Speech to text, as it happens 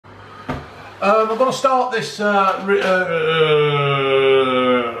I'm going to start this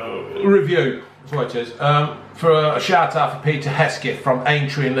review, that's what it is, for a shout out for Peter Hesketh from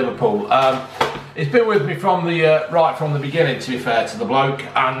Aintree in Liverpool. He's been with me from the right from the beginning, to be fair to the bloke,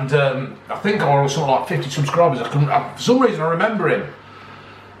 and I think I was something like 50 subscribers. For some reason I remember him.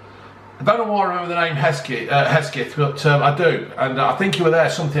 I don't know why I remember the name Hesketh, but I do, and I think you were there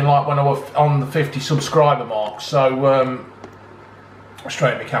something like when I was on the 50 subscriber mark, so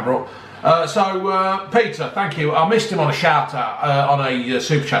straighten my camera up. Peter, thank you. I missed him on a shout out on a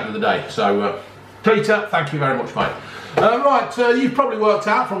super chat the other day, so Peter, thank you very much, mate. Right, you've probably worked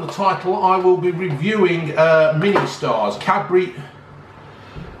out from the title I will be reviewing mini stars, Cadbury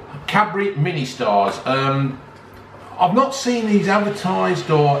mini stars. I've not seen these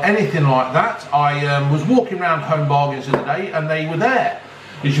advertised or anything like that. I was walking around Home Bargains the other day and they were there.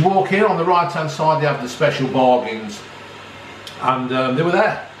 As you walk in, on the right hand side they have the special bargains, and they were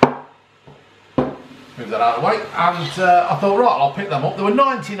there. Move that out of the way, and I thought, right, I'll pick them up. They were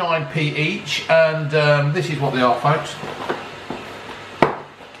 99p each, and this is what they are, folks.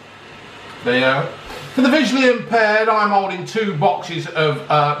 There you go. For the visually impaired, I'm holding two boxes of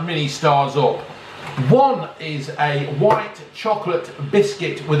mini stars up. One is a white chocolate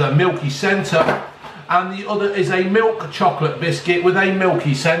biscuit with a milky centre, and the other is a milk chocolate biscuit with a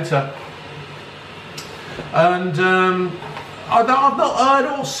milky centre. And I've not heard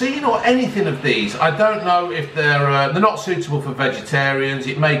or seen or anything of these. I don't know if they're not suitable for vegetarians.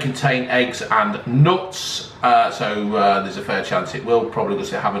 It may contain eggs and nuts, so there's a fair chance it will, probably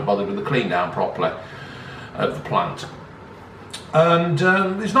because they haven't bothered with the clean down properly of the plant. And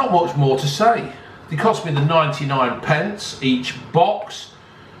there's not much more to say. They cost me the 99p each box.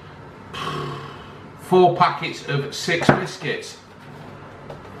 4 packets of 6 biscuits.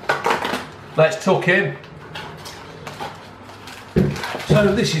 Let's tuck in.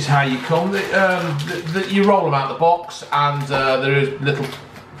 So this is how you come. You roll them out the box, and there is little.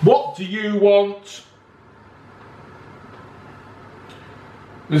 What do you want?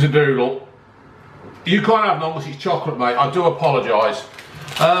 There's a doodle. You can't have none because it's chocolate, mate. I do apologise.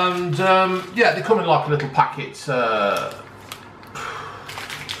 And yeah, they come in like little packets. I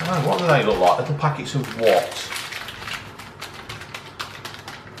don't know, what do they look like? Little packets of what?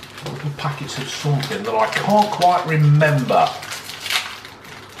 Little packets of something that I can't quite remember.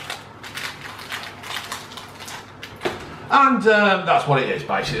 And that's what it is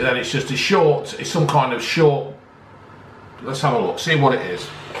basically. Then it's just a short, it's some kind of short, let's have a look, see what it is.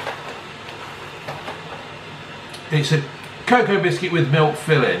 It's a cocoa biscuit with milk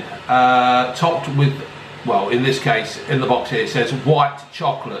filling, topped with, well, in this case, in the box here it says white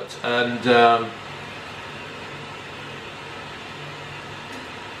chocolate, and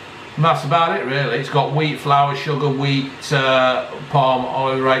that's about it really. It's got wheat flour, sugar, wheat, palm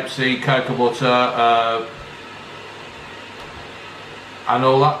oil, rapeseed, cocoa butter, and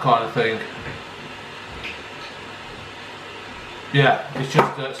all that kind of thing. Yeah, it's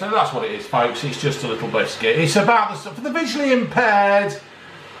just so that's what it is, folks. It's just a little biscuit. It's about the, for the visually impaired.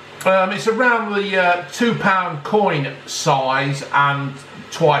 It's around the £2 coin size and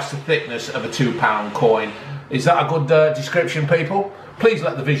twice the thickness of a £2 coin. Is that a good description, people? Please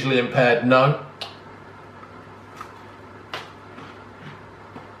let the visually impaired know.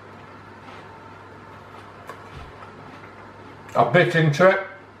 I bit into it.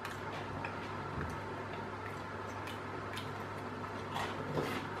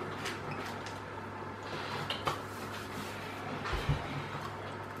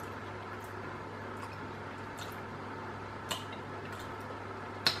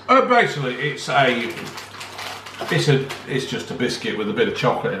 Basically, it's just a biscuit with a bit of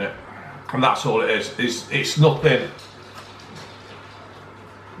chocolate in it, and that's all it is. It's nothing.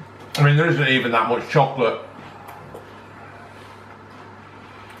 I mean, there isn't even that much chocolate.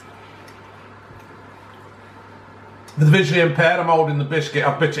 For the visually impaired, I'm holding the biscuit.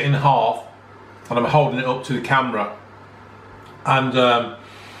 I've bit it in half, and I'm holding it up to the camera, and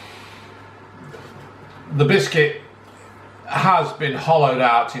the biscuit has been hollowed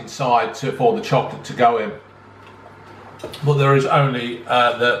out inside for the chocolate to go in, but there is only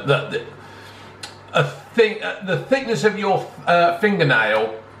the thickness of your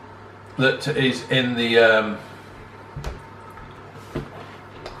fingernail that is in the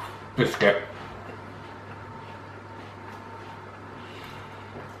biscuit.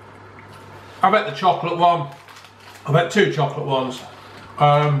 I bet the chocolate one, I bet 2 chocolate ones.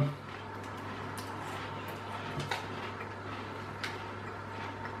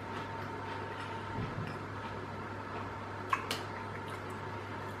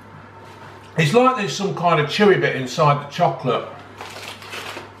 It's like there's some kind of chewy bit inside the chocolate.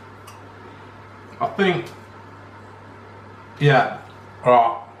 I think, yeah,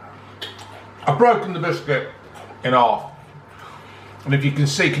 right. I've broken the biscuit in half. And if you can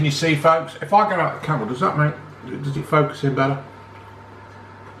see, can you see, folks? If I go out the camera, does it focus in better?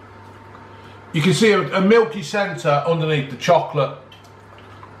 You can see a milky centre underneath the chocolate.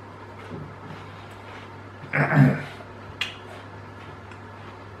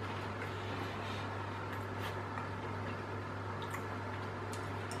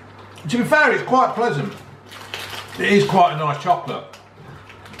 To be fair, it's quite pleasant. It is quite a nice chocolate.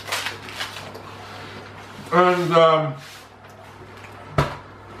 And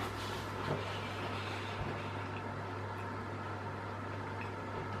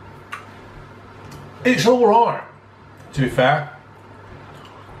it's all right, to be fair.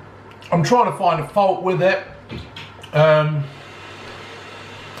 I'm trying to find a fault with it.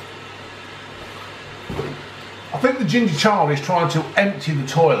 I think the ginger child is trying to empty the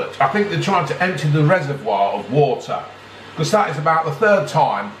toilet. I think they're trying to empty the reservoir of water, because that is about the third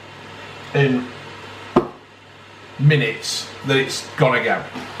time in minutes that it's gone again.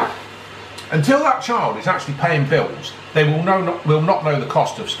 Until that child is actually paying bills, they will not know the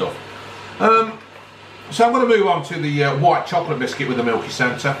cost of stuff. So I'm going to move on to the white chocolate biscuit with the milky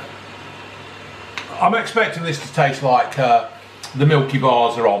centre. I'm expecting this to taste like the Milky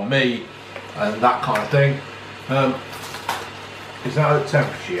Bars are on me and that kind of thing. Is that at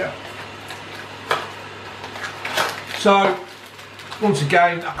temperature yet? So once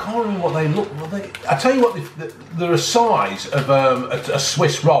again, I can't remember what they look like. I tell you what, they're a size of a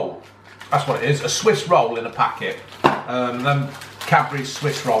Swiss roll. That's what it is, a Swiss roll in a packet. Them Cadbury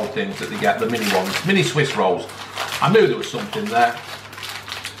Swiss roll things that they get, the mini ones, mini Swiss rolls. I knew there was something there.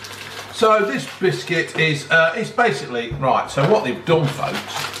 So this biscuit is it's basically, right, so what they've done,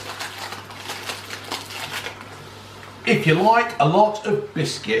 folks, if you like a lot of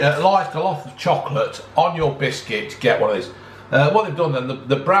biscuit, like a lot of chocolate on your biscuit, get one of these. What they've done then,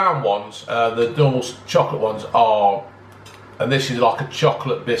 the brown ones, the normal chocolate ones are, and this is like a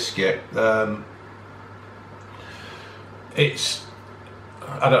chocolate biscuit. It's,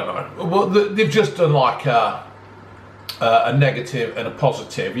 I don't know. Well, they've just done like a negative and a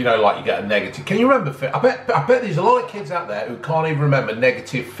positive. You know, like you get a negative. Can you remember? I bet there's a lot of kids out there who can't even remember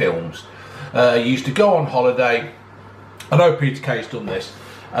negative films. You used to go on holiday. I know Peter Kay's done this.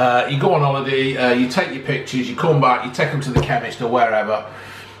 You go on holiday, you take your pictures, you come back, you take them to the chemist or wherever,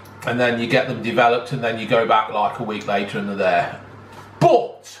 and then you get them developed, and then you go back like a week later and they're there.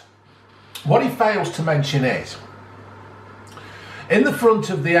 But what he fails to mention is, in the front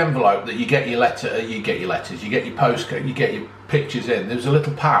of the envelope that you get your letters, you get your postcode, you get your pictures in, there's a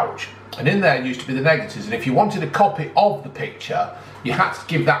little pouch, and in there used to be the negatives, and if you wanted a copy of the picture, you had to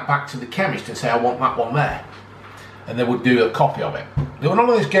give that back to the chemist and say, I want that one there. And they would do a copy of it. They were not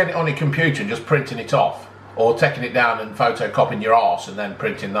always getting it on your computer and just printing it off, or taking it down and photocopying your arse and then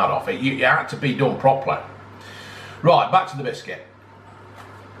printing that off. You had to be done properly. Right, back to the biscuit.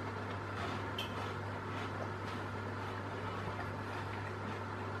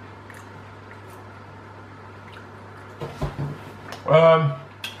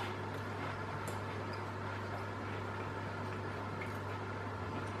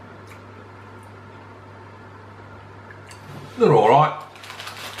 They're all right.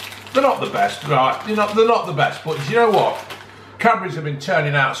 They're not the best, right? They're not the best, but you know what? Cadbury's have been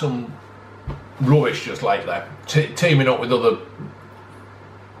turning out some rubbish just lately, teaming up with other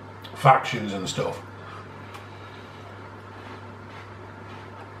factions and stuff.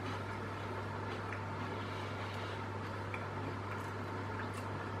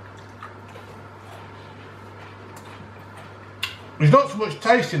 There's not so much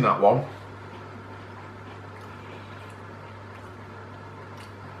taste in that one.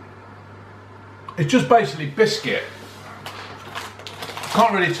 It's just basically biscuit.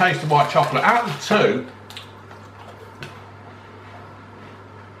 Can't really taste the white chocolate. Out of the two,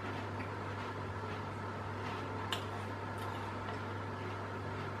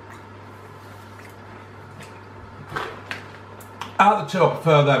 I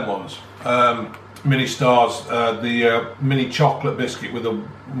prefer them ones. Mini Stars, the mini chocolate biscuit with a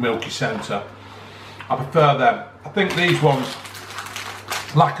milky centre. I prefer them. I think these ones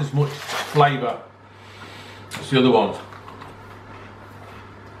lack as much flavour as the other ones.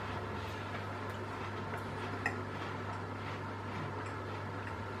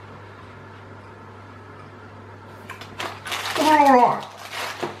 They're alright.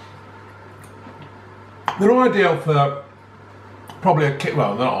 They're ideal for probably a kid,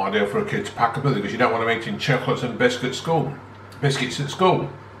 well, they're not ideal for a kid to pack up with, because you don't want them eating chocolates and biscuits at school.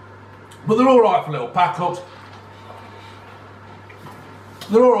 But they're alright for little pack-ups.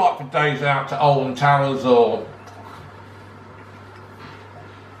 They're alright for days out to Oldham Towers or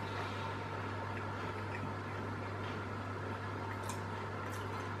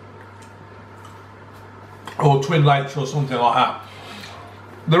Twin Lakes or something like that.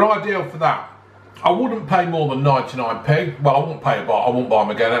 They're ideal for that. I wouldn't pay more than 99p. Well, I won't pay a bar. I won't buy them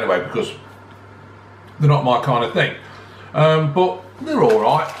again anyway because they're not my kind of thing. But they're all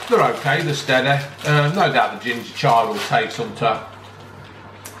right. They're okay. They're steady. No doubt the ginger child will take some to.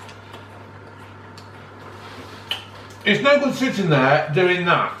 It's no good sitting there doing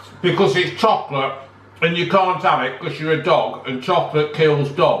that because it's chocolate and you can't have it because you're a dog and chocolate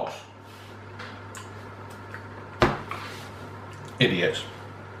kills dogs. Idiots.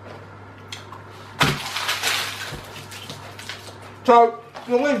 So,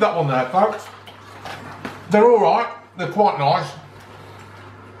 we'll leave that one there, folks. They're alright, they're quite nice.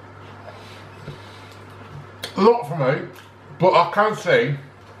 Not for me, but I can see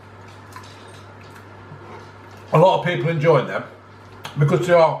a lot of people enjoying them because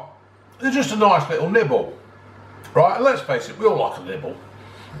they're just a nice little nibble. Right, and let's face it, we all like a nibble.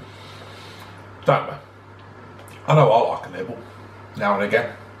 Don't we? I know I like a nibble, now and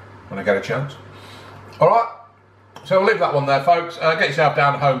again, when I get a chance. Alright. So we'll leave that one there, folks. Get yourself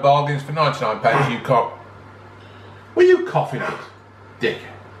down to Home Bargains for 99p. You can't. Were you coughing at, dick?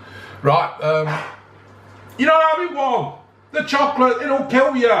 Right. You're not having one. The chocolate, it'll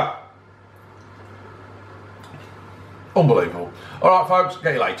kill you. Unbelievable. All right, folks.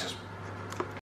 Get you later.